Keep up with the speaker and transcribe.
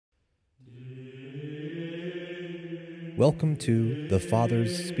Welcome to The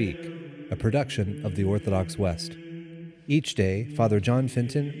Fathers Speak, a production of the Orthodox West. Each day, Father John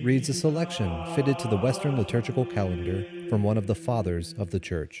Fenton reads a selection fitted to the Western liturgical calendar from one of the Fathers of the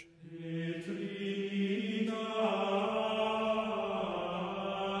Church.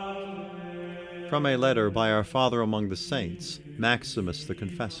 From a letter by our Father among the Saints, Maximus the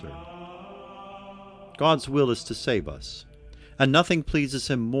Confessor. God's will is to save us, and nothing pleases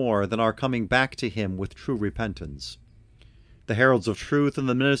him more than our coming back to him with true repentance. The heralds of truth and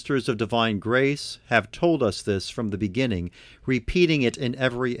the ministers of divine grace have told us this from the beginning, repeating it in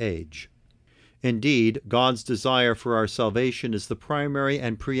every age. Indeed, God's desire for our salvation is the primary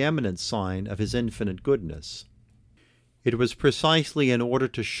and preeminent sign of his infinite goodness. It was precisely in order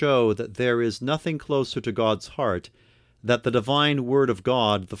to show that there is nothing closer to God's heart that the divine Word of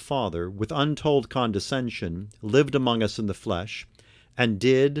God the Father, with untold condescension, lived among us in the flesh, and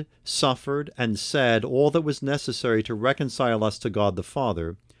did, suffered, and said all that was necessary to reconcile us to God the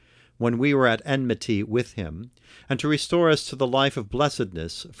Father, when we were at enmity with him, and to restore us to the life of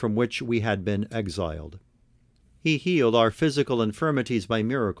blessedness from which we had been exiled. He healed our physical infirmities by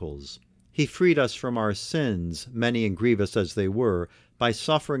miracles. He freed us from our sins, many and grievous as they were, by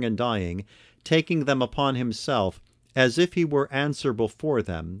suffering and dying, taking them upon himself, as if he were answerable for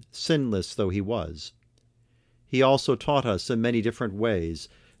them, sinless though he was. He also taught us in many different ways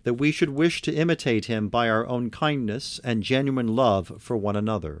that we should wish to imitate him by our own kindness and genuine love for one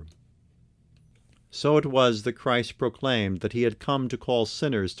another. So it was that Christ proclaimed that he had come to call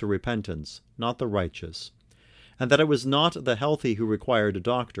sinners to repentance, not the righteous, and that it was not the healthy who required a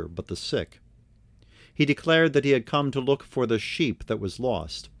doctor, but the sick. He declared that he had come to look for the sheep that was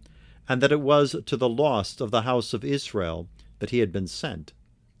lost, and that it was to the lost of the house of Israel that he had been sent.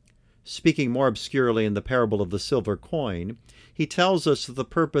 Speaking more obscurely in the parable of the silver coin, he tells us that the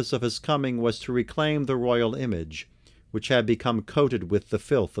purpose of his coming was to reclaim the royal image, which had become coated with the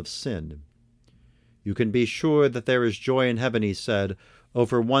filth of sin. You can be sure that there is joy in heaven, he said,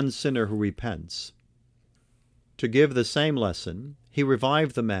 over one sinner who repents. To give the same lesson, he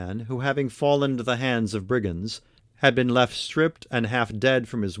revived the man who, having fallen into the hands of brigands, had been left stripped and half dead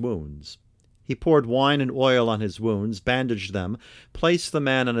from his wounds. He poured wine and oil on his wounds, bandaged them, placed the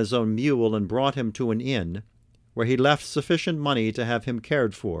man on his own mule, and brought him to an inn, where he left sufficient money to have him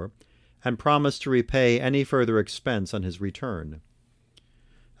cared for, and promised to repay any further expense on his return.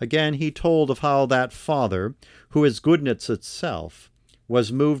 Again he told of how that Father, who is goodness itself,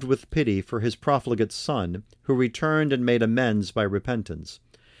 was moved with pity for his profligate son, who returned and made amends by repentance,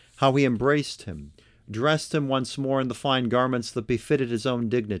 how he embraced him, dressed him once more in the fine garments that befitted his own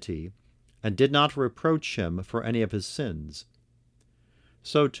dignity, and did not reproach him for any of his sins.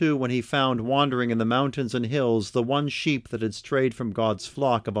 So too, when he found wandering in the mountains and hills the one sheep that had strayed from God's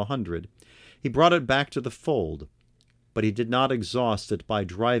flock of 100, he brought it back to the fold, but he did not exhaust it by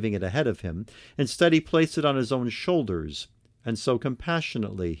driving it ahead of him. Instead, he placed it on his own shoulders, and so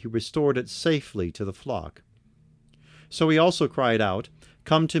compassionately he restored it safely to the flock. So he also cried out,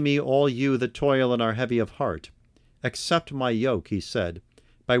 "Come to me, all you that toil and are heavy of heart. Accept my yoke," he said,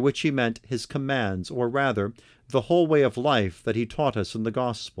 by which he meant his commands, or rather, the whole way of life that he taught us in the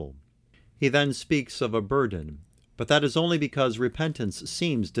gospel. He then speaks of a burden, but that is only because repentance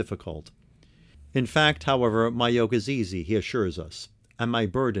seems difficult. In fact, however, my yoke is easy, he assures us, and my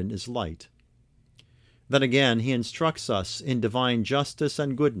burden is light. Then again, he instructs us in divine justice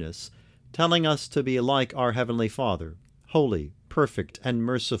and goodness, telling us to be like our Heavenly Father, holy, perfect, and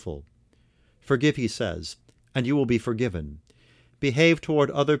merciful. Forgive, he says, and you will be forgiven. Behave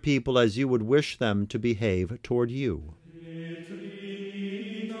toward other people as you would wish them to behave toward you.